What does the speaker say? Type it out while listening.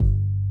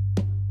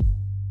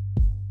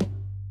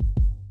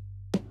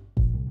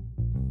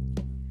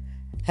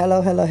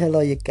Hello,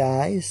 you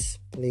guys.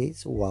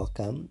 Please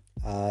welcome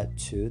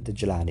to the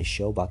Jerlani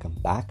show. Welcome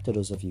back to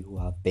those of you who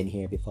have been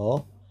here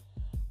before.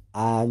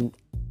 And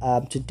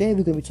today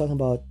we're going to be talking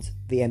about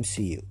the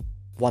MCU,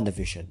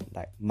 WandaVision,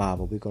 like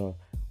Marvel.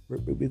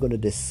 We're gonna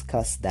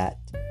discuss that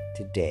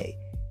today,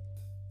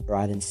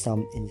 right? In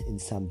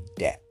some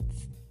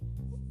depth.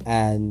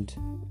 And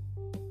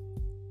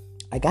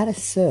I gotta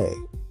say,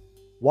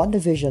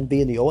 WandaVision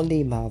being the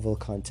only Marvel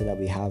content that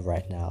we have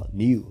right now,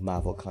 new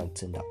Marvel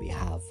content that we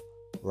have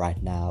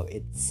right now,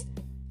 it's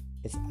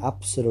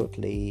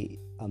absolutely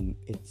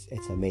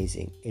it's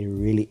amazing. It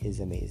really is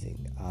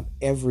amazing.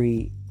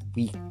 Every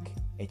week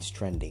it's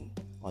trending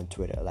on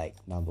Twitter like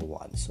number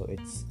one. So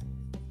it's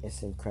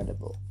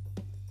incredible.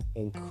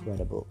 We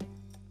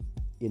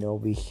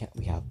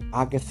have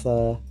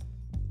Agatha,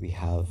 we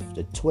have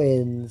the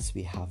twins,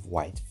 we have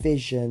White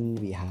Vision,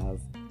 we have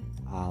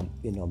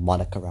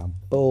Monica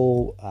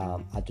Rambeau.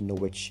 I don't know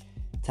which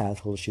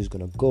title she's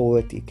gonna go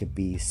with. It could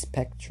be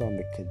Spectrum,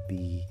 it could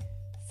be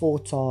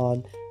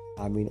Photon.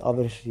 I mean,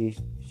 obviously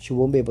she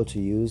won't be able to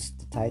use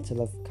the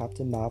title of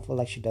Captain Marvel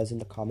like she does in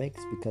the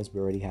comics because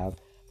we already have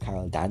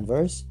Carol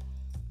Danvers.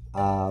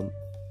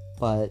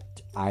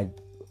 But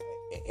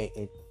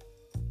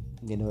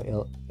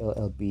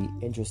it'll be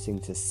interesting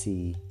to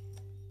see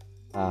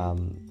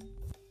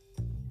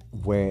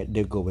where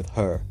they go with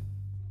her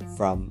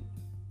from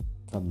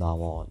now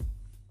on.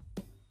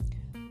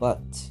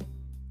 But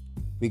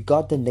we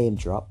got the name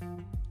drop.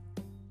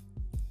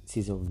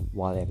 Season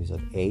 1,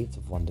 episode 8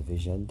 of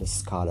WandaVision, the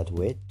Scarlet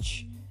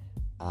Witch.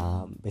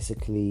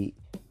 Basically,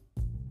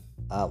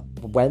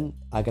 when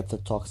Agatha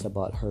talks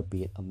about her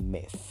being a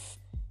myth,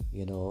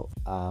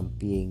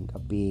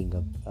 being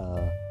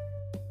a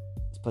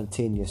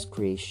spontaneous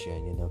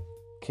creation,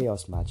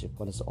 chaos magic.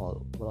 What does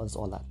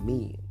all that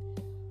mean?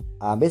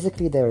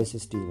 Basically, there is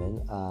this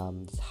demon,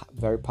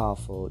 very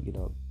powerful,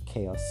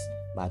 chaos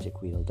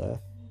magic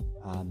wielder,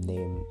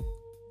 named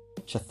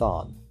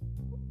Chthon.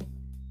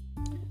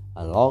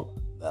 A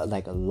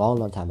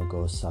long time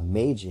ago, some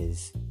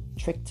mages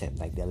tricked him,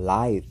 like they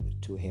lied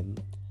to him,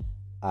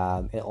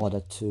 in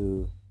order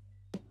to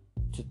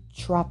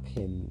trap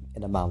him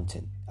in a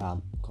mountain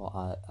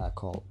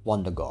called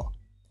Wondagore,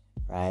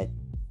 right?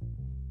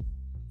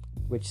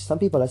 Which some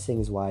people are saying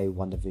is why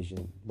Wanda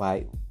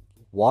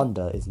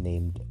is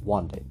named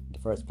Wanda in the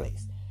first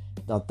place.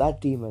 Now that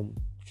demon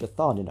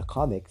Chthon in the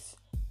comics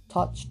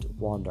touched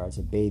Wanda as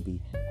a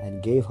baby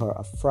and gave her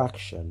a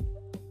fraction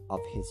of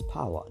his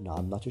power. Now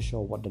I'm not too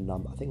sure what the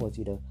number. I think it was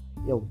either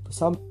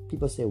some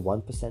people say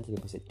 1%, some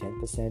people say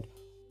 10%.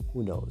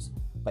 Who knows?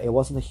 But it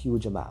wasn't a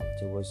huge amount.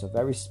 It was a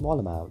very small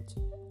amount,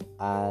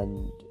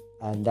 and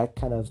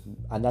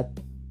that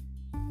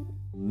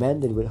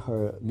mended with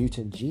her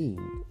mutant gene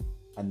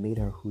and made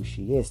her who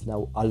she is.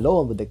 Now,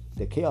 alone with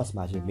the chaos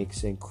magic makes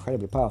her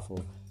incredibly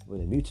powerful.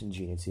 With a mutant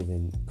gene, it's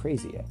even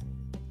crazier,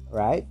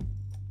 right?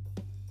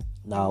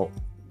 Now,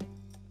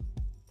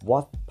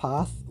 what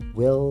path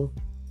will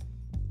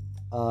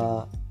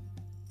the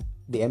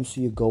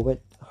MCU go with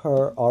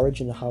her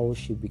origin, how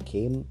she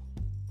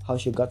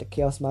got the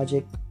chaos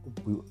magic?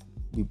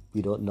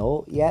 We don't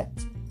know yet.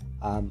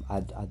 I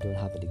don't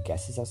have any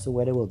guesses as to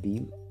where they will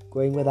be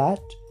going with that.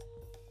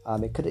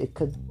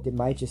 They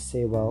might just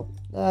say, well,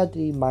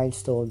 the Mind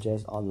Stone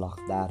just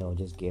unlocked that or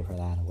just gave her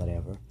that or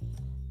whatever,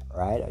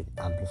 right? It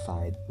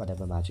amplified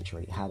whatever magic she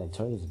already had and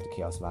turned it into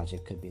chaos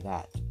magic. Could be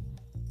that.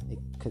 It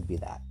could be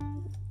that.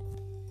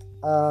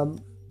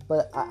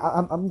 But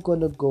I'm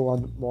gonna go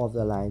on more of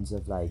the lines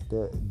of like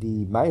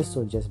the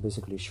milestone just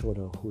basically showed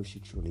her who she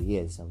truly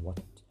is and what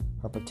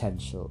her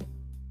potential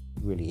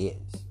really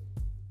is,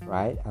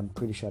 right? I'm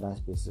pretty sure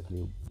that's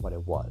basically what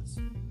it was.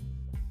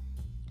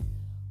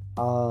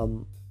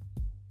 And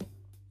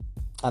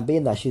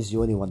being that she's the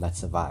only one that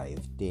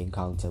survived the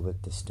encounter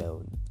with the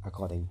stone,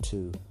 according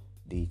to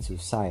the two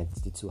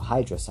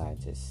Hydra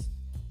scientists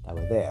that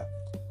were there.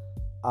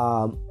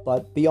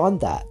 But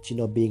beyond that,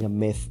 being a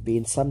myth,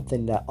 being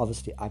something that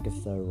obviously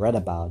Agatha read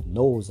about,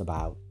 knows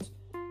about,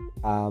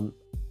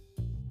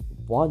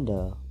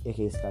 Wanda,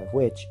 aka Scarlet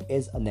Witch,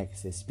 is a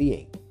Nexus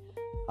being.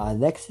 A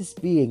Nexus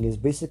being is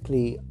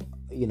basically,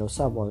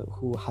 someone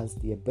who has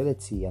the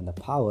ability and the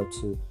power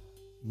to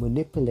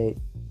manipulate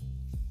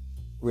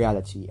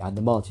reality and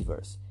the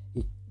multiverse.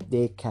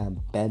 They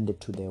can bend it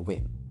to their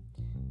whim.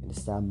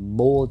 Understand?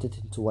 Mold it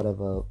into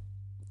whatever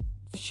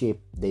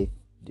shape they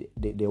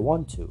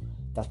want to.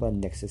 That's what a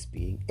Nexus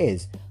being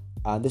is.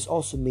 And this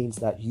also means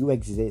that you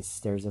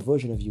exist. There's a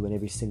version of you in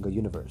every single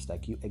universe.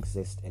 Like you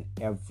exist in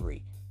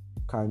every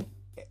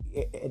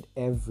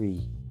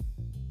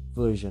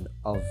version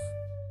of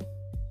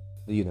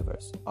the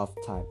universe, of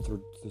time,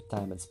 through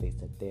time and space,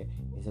 that there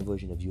is a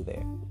version of you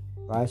there.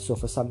 Right? So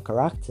for some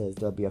characters,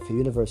 there'll be a few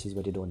universes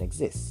where they don't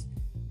exist.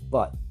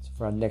 But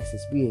for a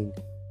Nexus being,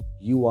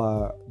 you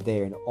are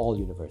there in all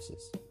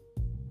universes.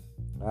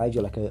 Right?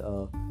 You're like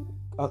a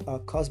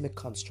cosmic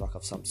construct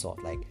of some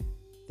sort. Like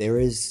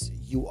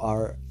you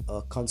are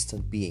a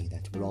constant being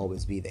that will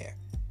always be there,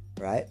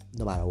 right?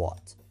 No matter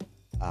what.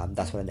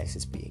 That's what a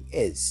Nexus being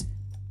is.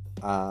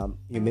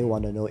 You may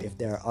want to know if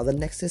there are other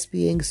Nexus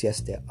beings.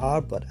 Yes, there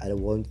are, but I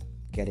won't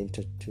get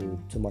into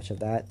too much of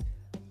that.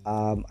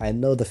 I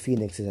know the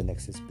Phoenix is a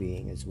Nexus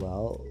being as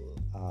well,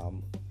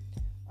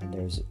 and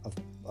there's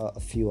a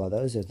few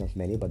others. There's not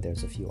many, but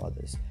there's a few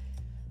others.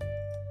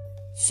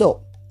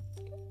 So,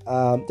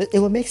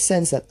 it would make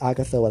sense that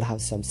Agatha will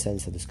have some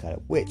sense of this kind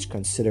of witch,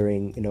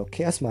 considering,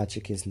 chaos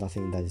magic is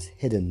nothing that is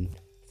hidden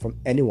from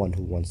anyone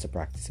who wants to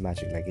practice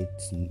magic. Like,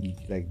 it's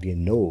like they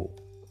know,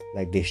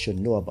 like they should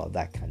know about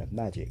that kind of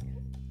magic.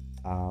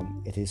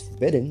 It is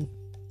forbidden,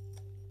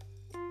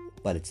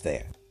 but it's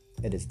there.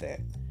 It is there.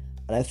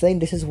 And I think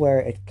this is where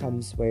it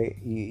comes, where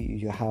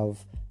you have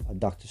a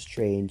Doctor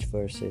Strange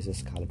versus a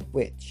Scarlet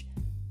Witch.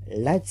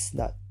 Let's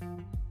not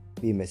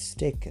be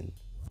mistaken.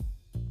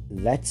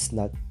 Let's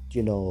not,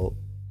 go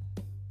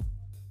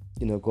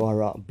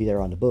around, beat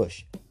around the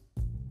bush.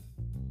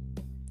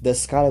 The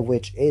Scarlet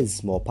Witch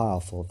is more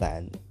powerful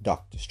than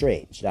Doctor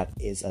Strange. That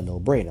is a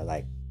no-brainer.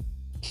 Like,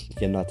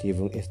 it's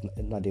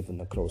not even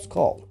a close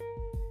call.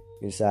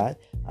 You understand?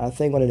 I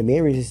think one of the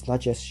main reasons is not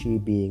just she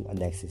being a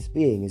Nexus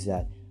being, is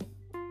that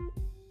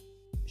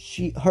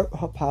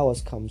her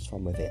powers comes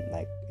from within.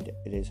 Like,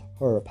 it is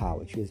her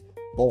power. She is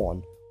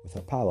born with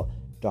her power.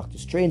 Doctor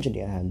Strange, on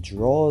the other hand,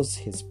 draws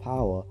his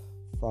power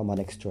from an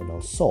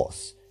external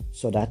source.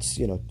 So that's,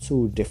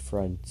 two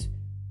different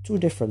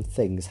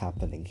things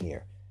happening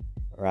here,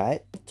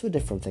 right? Two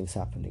different things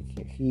happening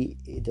here.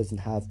 He doesn't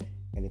have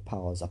any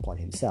powers upon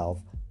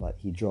himself, but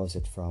he draws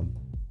it from,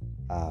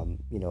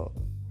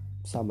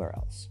 somewhere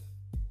else.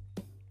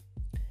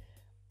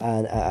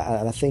 And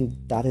I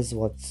think that is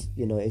what,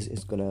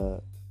 is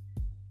gonna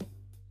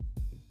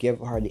give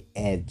her the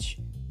edge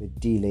with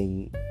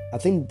dealing. I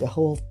think the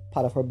whole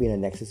part of her being a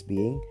Nexus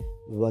being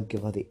will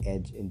give her the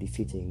edge in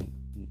defeating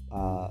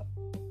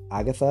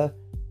Agatha,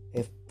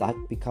 if that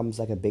becomes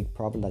like a big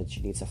problem that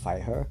she needs to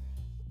fight her,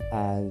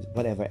 and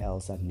whatever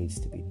else that needs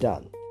to be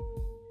done,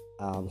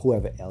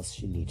 whoever else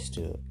she needs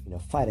to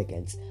fight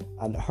against.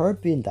 And her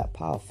being that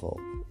powerful,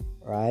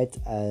 right?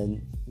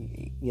 And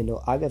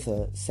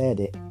Agatha said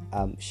it.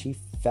 She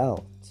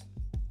felt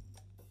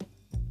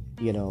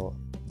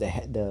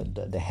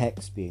the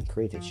hex being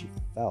created. She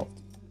felt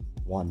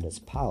Wanda's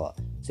power.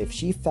 So if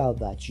she felt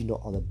that,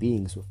 other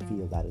beings will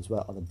feel that as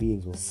well. Other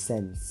beings will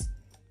sense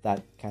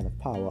that kind of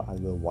power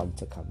and will want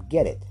to come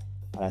get it.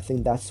 And I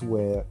think that's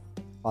where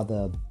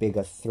other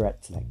bigger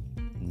threats like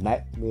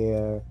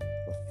Nightmare,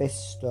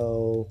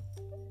 Mephisto,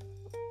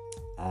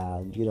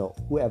 and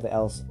whoever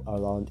else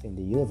around in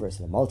the universe,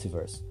 in the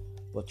multiverse,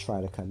 will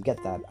try to come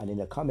get that. And in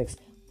the comics,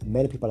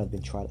 many people has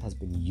tried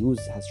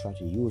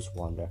to use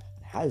Wanda, and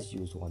has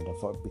used Wanda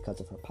because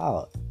of her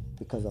power,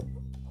 because of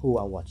who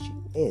and what she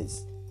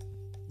is.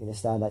 You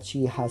understand that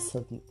she has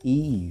certain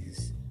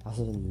ease, has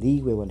certain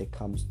leeway when it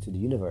comes to the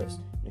universe,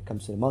 when it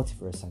comes to the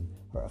multiverse, and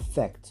her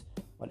effect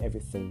on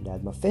everything.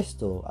 That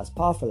Mephisto, as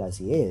powerful as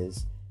he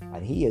is,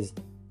 and he is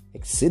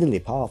exceedingly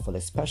powerful,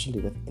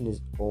 especially within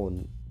his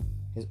own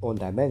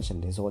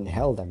dimension, his own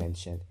hell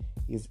dimension,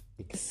 he's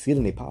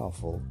exceedingly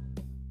powerful.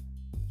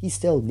 He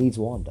still needs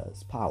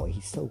Wanda's power. He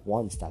still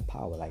wants that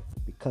power, like,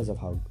 because of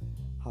how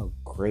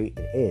great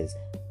it is.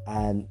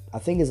 And I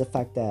think it's the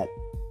fact that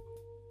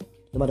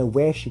no matter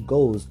where she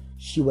goes,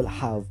 she will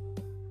have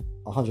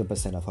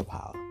 100% of her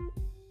power.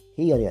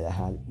 He, on the other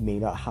hand, may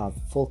not have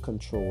full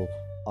control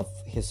of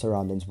his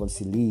surroundings once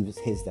he leaves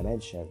his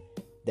dimension.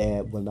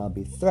 There will not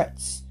be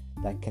threats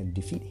that can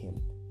defeat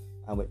him.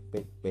 And with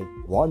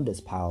Wanda's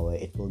power,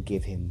 it will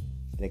give him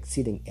an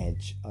exceeding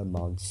edge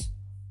amongst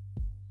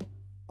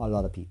a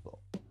lot of people.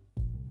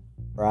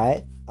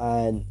 Right?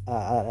 And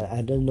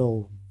I don't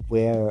know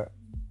where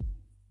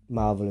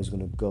Marvel is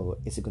going to go.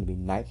 Is it going to be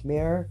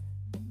Nightmare?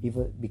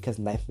 Even because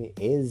Nightmare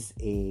is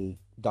a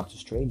Doctor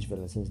Strange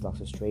villain, since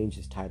Doctor Strange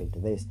is tied into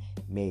this,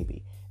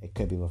 maybe. It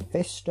could be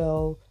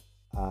Mephisto.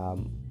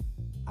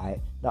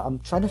 I'm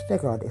trying to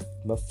figure out if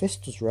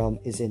Mephisto's realm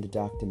is in the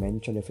Dark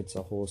Dimension, if it's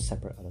a whole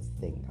separate other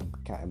thing.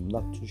 I'm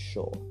not too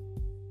sure,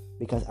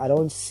 because I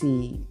don't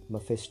see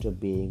Mephisto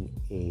being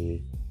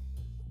a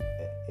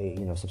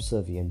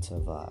subservient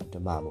of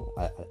Dormammu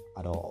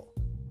at all,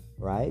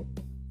 right?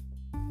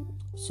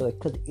 So it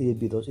could either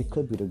be those. It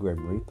could be the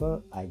Grim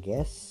Reaper, I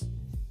guess.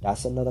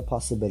 That's another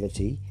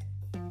possibility.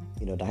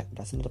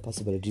 That's another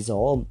possibility. These are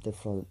all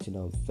different,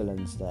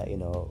 villains that,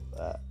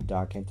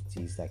 dark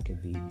entities that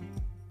could be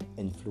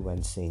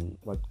influencing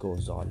what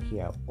goes on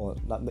here, or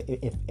not,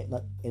 if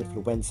not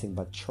influencing,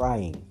 but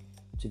trying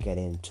to get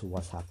into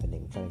what's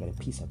happening, trying to get a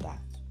piece of that,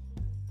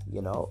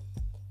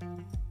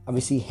 And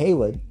we see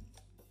Hayward,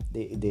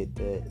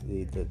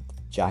 the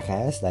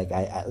jackass. Like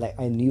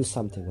I knew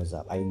something was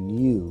up. I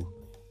knew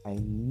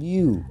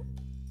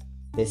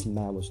this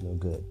man was no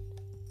good.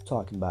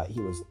 Talking about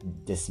he was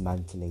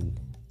dismantling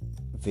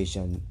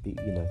Vision,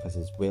 because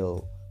his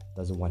will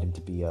doesn't want him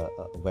to be a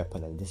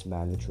weapon, and this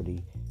man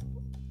literally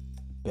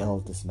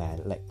built this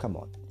man. Like, come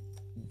on,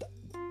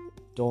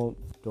 don't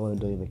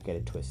even get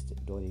it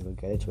twisted. Don't even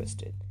get it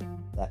twisted.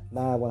 That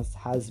man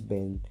has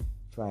been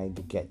trying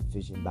to get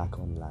Vision back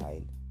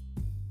online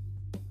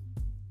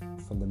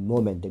from the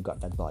moment they got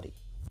that body.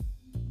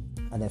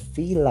 And I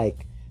feel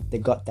like they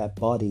got that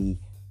body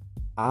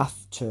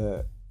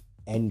after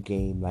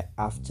Endgame, like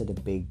after the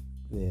big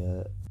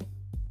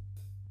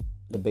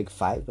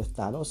fight with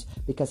Thanos,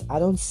 because I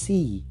don't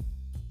see,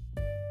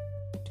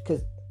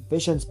 because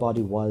Vision's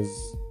body was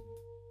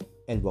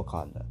in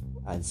Wakanda,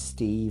 and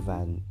Steve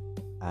and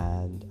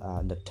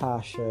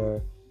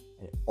Natasha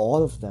and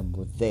all of them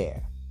were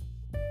there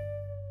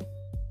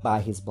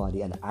by his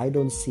body, and I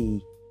don't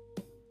see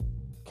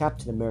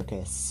Captain America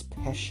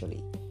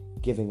especially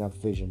giving up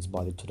Vision's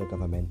body to the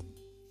government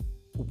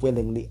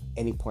willingly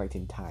any point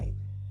in time.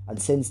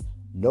 And since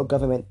no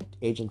government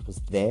agent was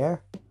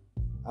there,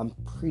 I'm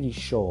pretty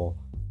sure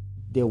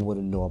they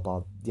wouldn't know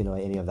about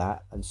any of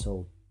that. And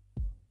so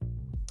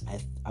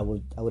I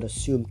would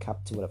assume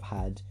Captain would have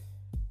had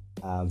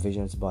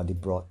Vision's body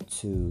brought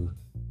to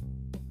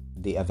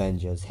the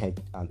Avengers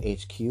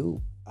HQ,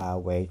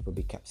 where it would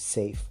be kept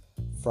safe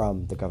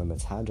from the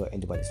government's hand or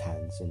anybody's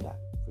hands in that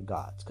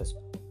regard. Because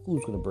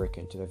who's going to break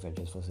into the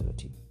Avengers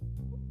facility?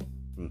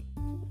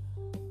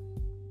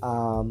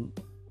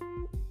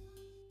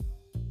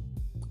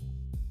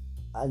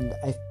 And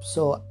I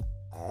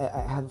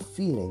have a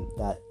feeling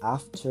that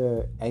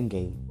after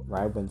Endgame,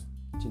 right, when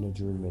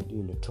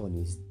during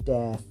Tony's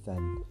death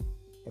and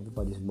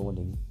everybody's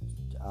mourning,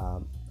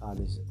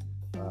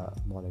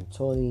 mourning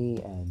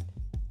Tony and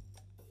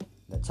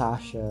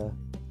Natasha,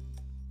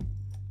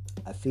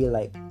 I feel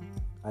like,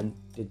 and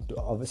it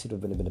obviously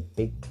would have been a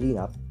big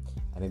cleanup,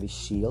 and maybe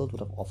Shield would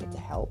have offered to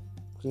help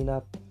clean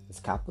up. His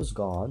cap was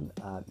gone,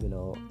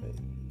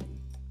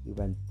 he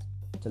went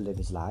to live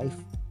his life.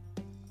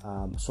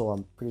 So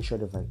I'm pretty sure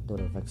they would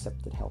have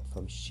accepted help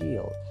from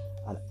Shield,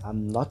 and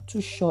I'm not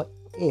too sure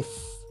if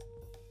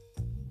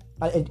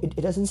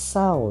it doesn't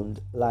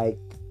sound like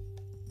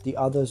the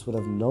others would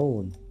have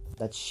known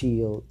that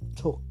Shield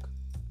took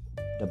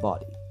the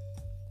body,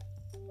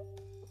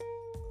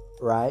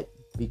 right?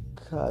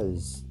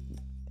 Because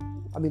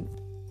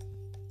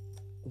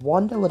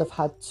Wanda would have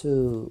had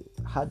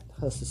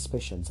her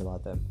suspicions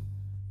about them,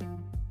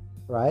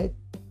 right?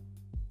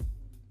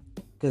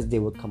 Because they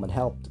would come and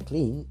help to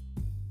clean,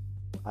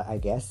 I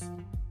guess.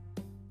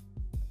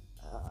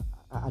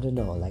 I don't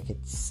know. Like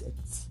it's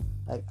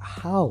like,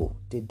 how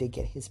did they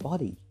get his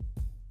body?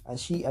 And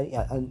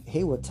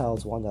Hayward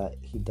tells Wanda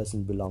he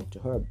doesn't belong to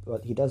her,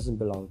 but he doesn't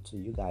belong to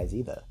you guys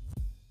either.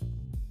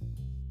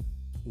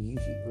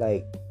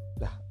 Like,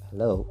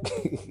 hello,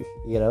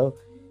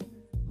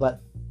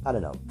 But I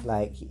don't know.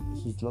 Like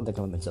he's not the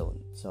government's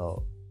own.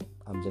 So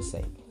I'm just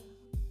saying,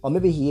 or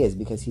maybe he is,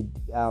 because he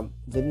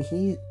didn't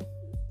he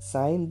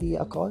sign the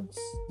Accords?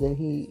 Wasn't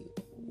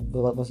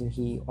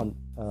he on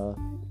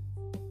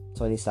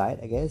Tony's side?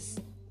 I guess.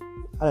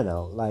 I don't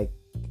know. Like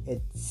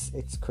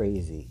it's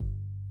crazy,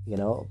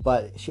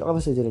 But she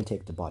obviously didn't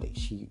take the body.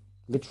 She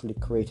literally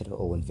created her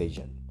own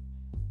vision,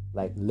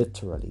 like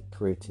literally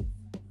created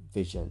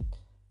vision.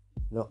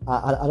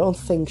 I don't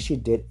think she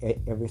did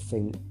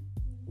everything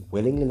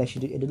willingly. Like it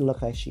didn't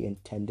look like she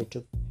intended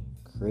to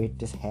create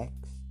this hex.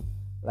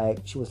 Like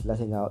she was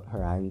letting out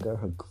her anger,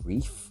 her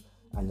grief,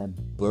 and then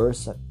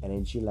bursts of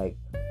energy. Like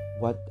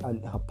what?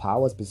 And her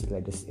powers basically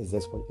like this. Is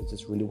this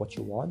really what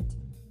you want?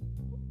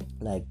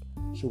 Like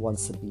she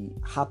wants to be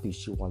happy.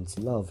 She wants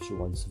love. She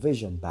wants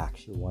vision back.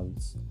 She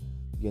wants,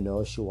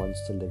 she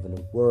wants to live in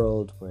a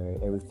world where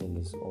everything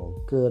is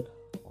all good,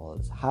 all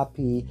is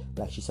happy.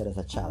 Like she said as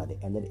a child, at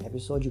the end of the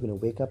episode, you're gonna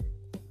wake up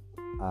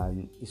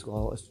and it's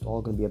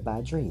all gonna be a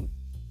bad dream,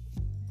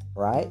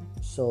 right?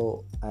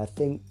 So I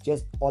think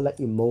just all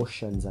the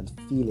emotions and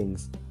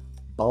feelings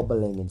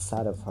bubbling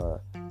inside of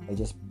her, it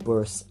just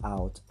bursts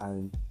out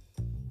and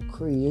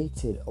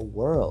created a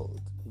world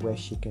where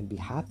she can be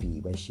happy,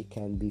 where she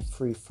can be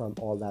free from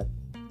all that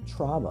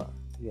trauma.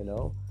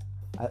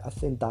 I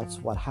think that's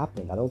what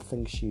happened. I don't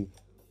think she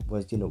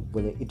was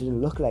willing. It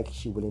didn't look like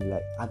she willing,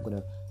 like I'm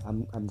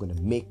gonna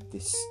make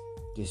this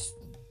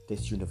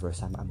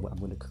universe. I'm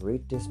gonna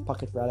create this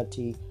pocket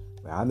reality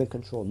where I'm in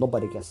control,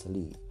 nobody gets to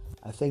leave.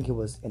 I think it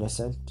was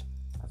innocent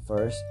at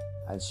first,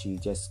 and she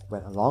just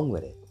went along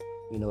with it.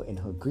 In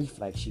her grief,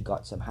 like she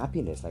got some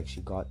happiness, like she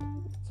got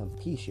some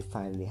peace. She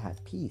finally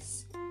had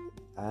peace,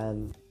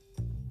 and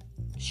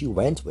she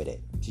went with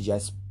it. She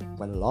just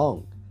went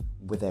along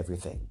with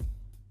everything,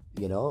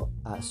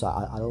 So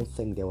I don't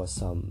think there was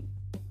some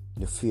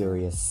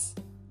nefarious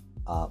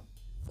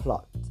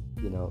plot,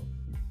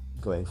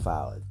 going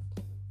forward,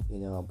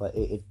 But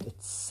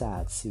it's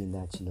sad seeing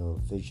that,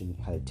 Vision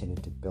had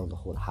intended to build a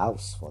whole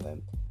house for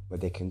them where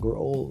they can grow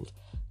old.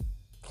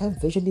 Can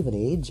Vision even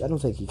age? I don't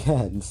think he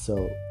can.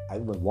 So I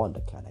would Wanda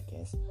can, I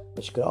guess,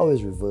 but she could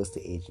always reverse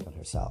the aging on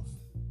herself.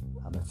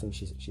 I think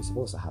she's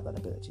supposed to have that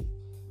ability.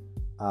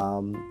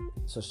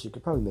 So she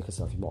could probably make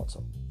herself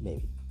immortal,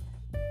 maybe.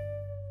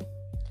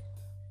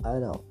 I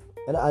don't know.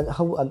 And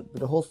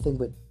the whole thing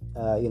with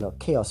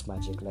chaos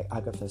magic, like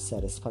Agatha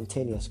said, is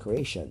spontaneous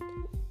creation.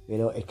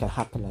 It can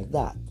happen like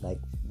that. Like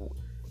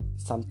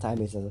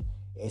sometimes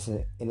it's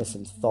an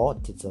innocent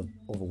thought, it's an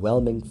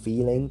overwhelming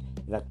feeling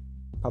that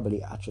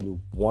probably actually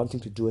wanting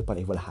to do it, but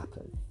it will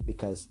happen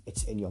because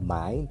it's in your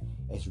mind.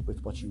 It's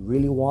what you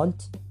really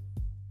want,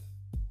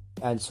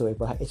 and so it's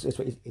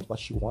what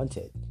she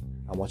wanted,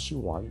 and what she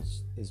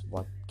wants is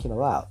what came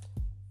about.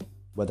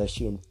 Whether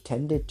she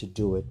intended to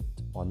do it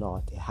or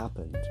not, it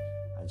happened,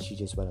 and she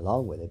just went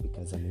along with it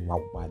because, I mean,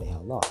 why the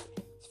hell not?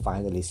 It's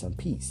finally some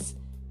peace.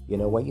 You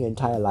know, when your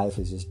entire life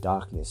is just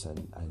darkness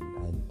and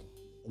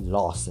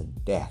loss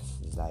and death,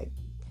 it's like,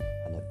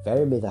 and the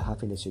very bit of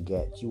happiness you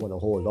get, you want to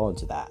hold on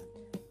to that.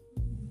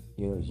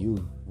 You know,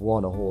 you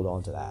want to hold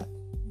on to that.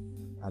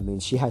 I mean,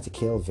 she had to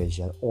kill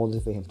Vision only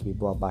for him to be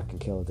brought back and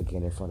killed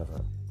again in front of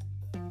her.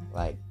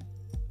 Like,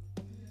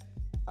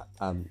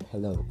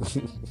 hello.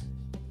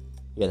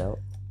 You know,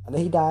 and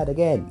then he died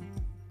again.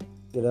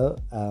 You know,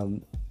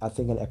 I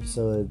think in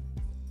episode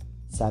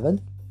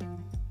 7,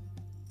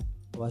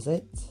 was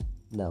it?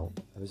 No,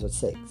 episode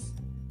 6.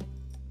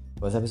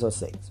 It was episode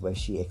 6 where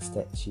she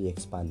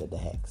expanded the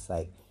hex.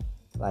 Like,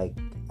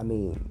 I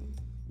mean,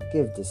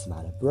 give this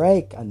man a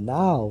break. And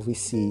now we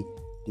see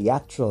the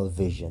actual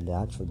Vision, the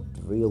actual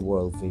real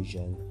world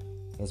Vision,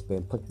 has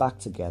been put back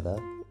together.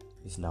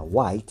 It's now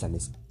white, and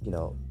it's, you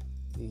know,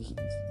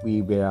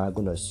 we are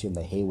going to assume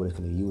that Hayward is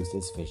going to use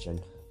this Vision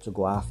to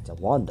go after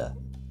Wanda,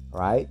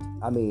 right?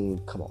 I mean,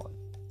 come on.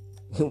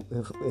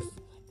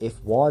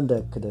 if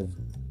Wanda could have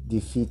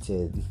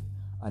defeated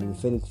an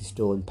Infinity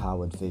Stone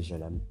powered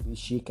Vision, and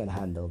she can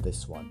handle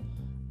this one.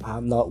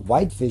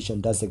 White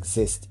Vision does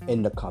exist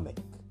in the comic,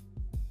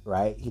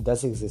 right? He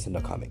does exist in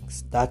the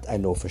comics. That I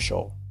know for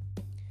sure.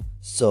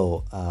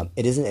 So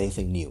it isn't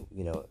anything new,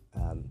 you know.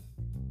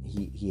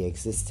 He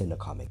exists in the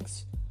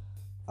comics.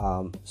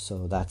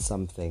 So that's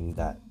something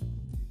that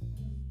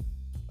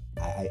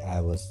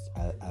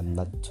I'm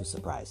not too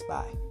surprised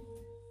by.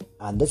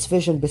 And this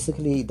Vision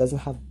basically doesn't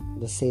have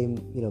the same,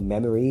 you know,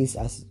 memories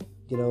as,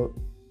 you know,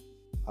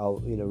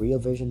 real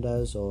Vision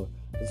does, or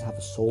doesn't have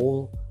a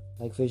soul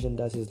like Vision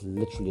does. He's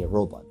literally a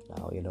robot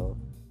now, you know,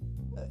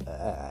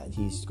 and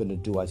he's gonna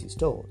do as he's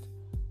told,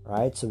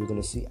 right? So we're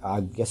gonna see,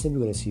 I'm guessing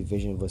we're gonna see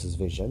Vision versus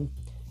Vision,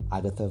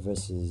 Agatha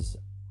versus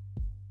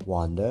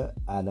Wanda,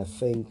 and I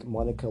think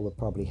Monica will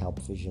probably help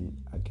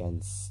Vision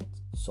against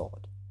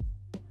Sword,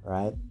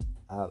 right?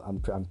 I'm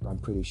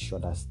pretty sure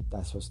that's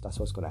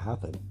what's gonna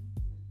happen,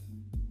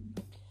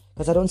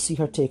 because I don't see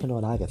her taking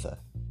on Agatha.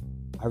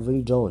 I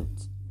really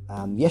don't.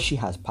 Yes, she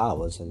has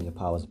powers, and the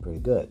powers are pretty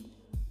good,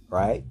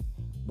 right?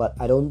 But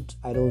I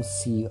don't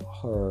see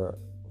her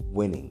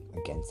winning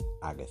against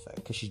Agatha,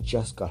 because she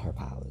just got her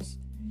powers.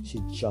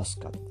 She just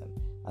got them,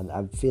 and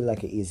I feel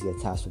like an easier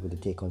task would be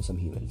to take on some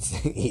humans.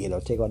 You know,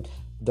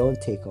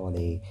 don't take on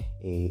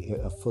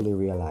a fully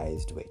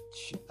realized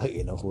witch.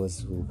 You know, who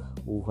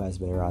has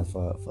been around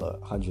for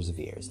hundreds of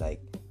years. Like,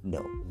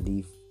 no,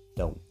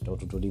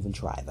 don't even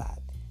try that.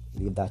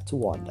 Leave that to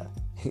Wanda,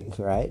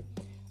 right?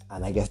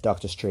 And I guess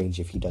Doctor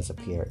Strange, if he does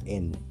appear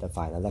in the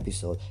final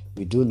episode,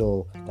 we do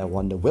know that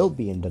Wanda will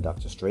be in the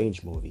Doctor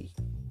Strange movie,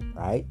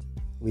 right?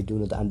 We do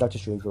know that, and Doctor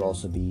Strange will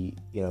also be,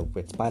 you know,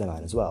 with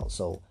Spider-Man as well.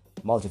 So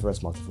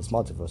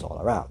multiverse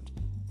all around,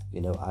 you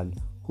know. And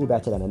who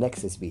better than a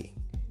Nexus being,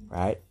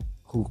 right?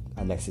 Who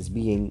a Nexus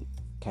being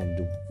can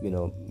do, you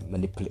know,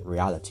 manipulate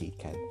reality,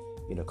 can,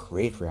 you know,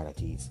 create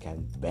realities,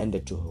 can bend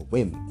it to her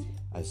whim,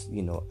 as,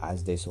 you know,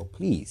 as they so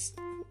please.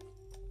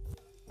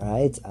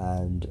 Right,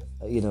 and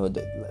you know,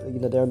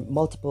 there are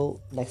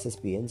multiple Nexus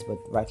beings, but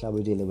right now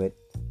we're dealing with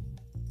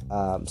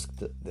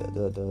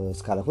the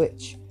Scarlet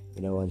Witch,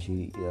 you know, and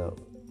she, you know,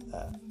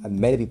 and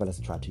many people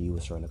have tried to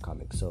use her in the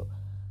comics. So,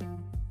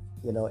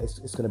 you know, it's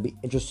going to be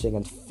interesting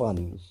and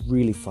fun,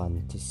 really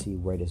fun to see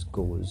where this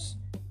goes.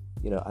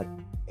 You know,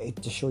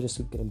 the show just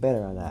keeps getting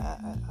better, and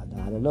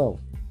I don't know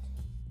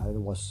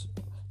what's.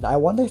 Now, I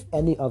wonder if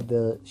any of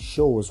the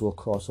shows will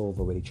cross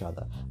over with each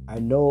other. I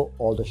know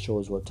all the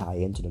shows will tie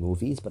into the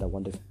movies, but I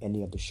wonder if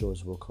any of the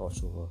shows will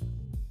cross over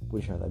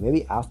with each other.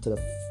 Maybe after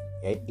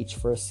each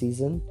first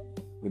season,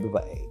 maybe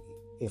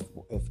if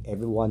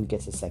everyone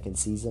gets a second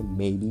season,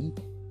 maybe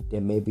there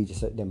might be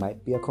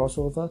a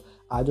crossover.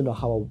 I don't know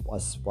how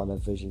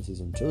WandaVision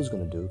season 2 is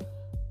going to do.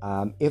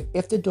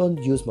 If they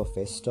don't use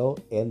Mephisto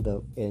in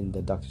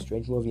the Doctor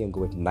Strange movie and go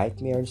with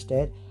Nightmare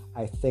instead,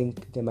 I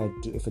think they might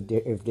do.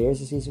 If there's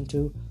a season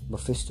 2,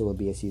 Mephisto will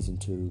be a season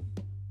 2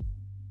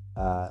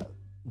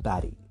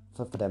 baddie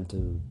for them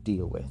to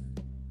deal with,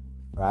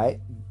 right?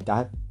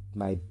 That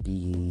might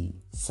be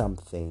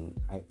something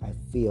I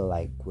feel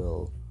like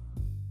will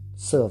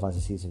serve as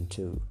a season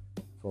 2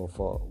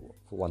 for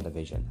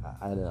WandaVision.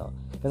 I don't know,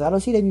 because I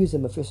don't see them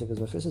using Mephisto,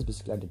 because Mephisto is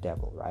basically like the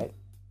devil, right?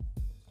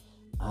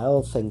 I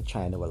don't think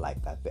China will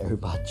like that very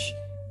much.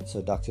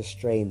 So Doctor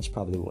Strange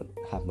probably won't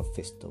have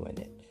Mephisto in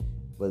it.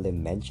 Will they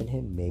mention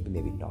him? Maybe,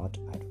 maybe not.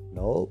 I don't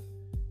know.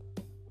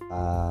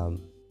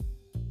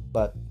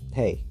 But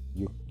hey,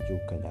 you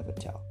can never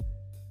tell.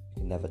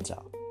 You can never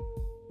tell.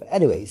 But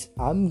anyways,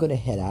 I'm gonna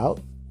head out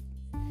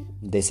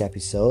this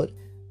episode.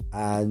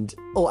 And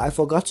I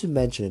forgot to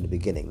mention in the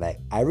beginning,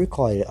 like, I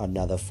recorded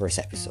another first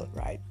episode,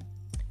 right?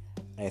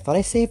 And I thought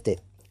I saved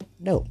it.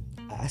 No,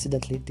 I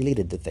accidentally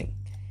deleted the thing.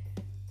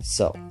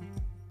 So,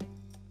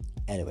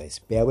 anyways,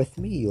 bear with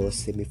me. You'll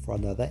see me for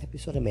another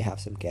episode. I may have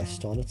some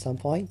guests on at some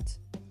point.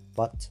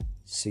 But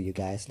see you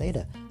guys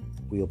later.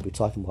 We'll be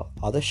talking about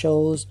other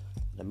shows,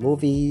 the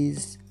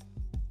movies,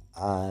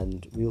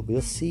 and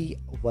we'll see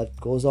what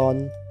goes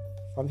on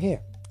from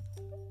here.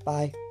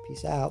 Bye.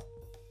 Peace out.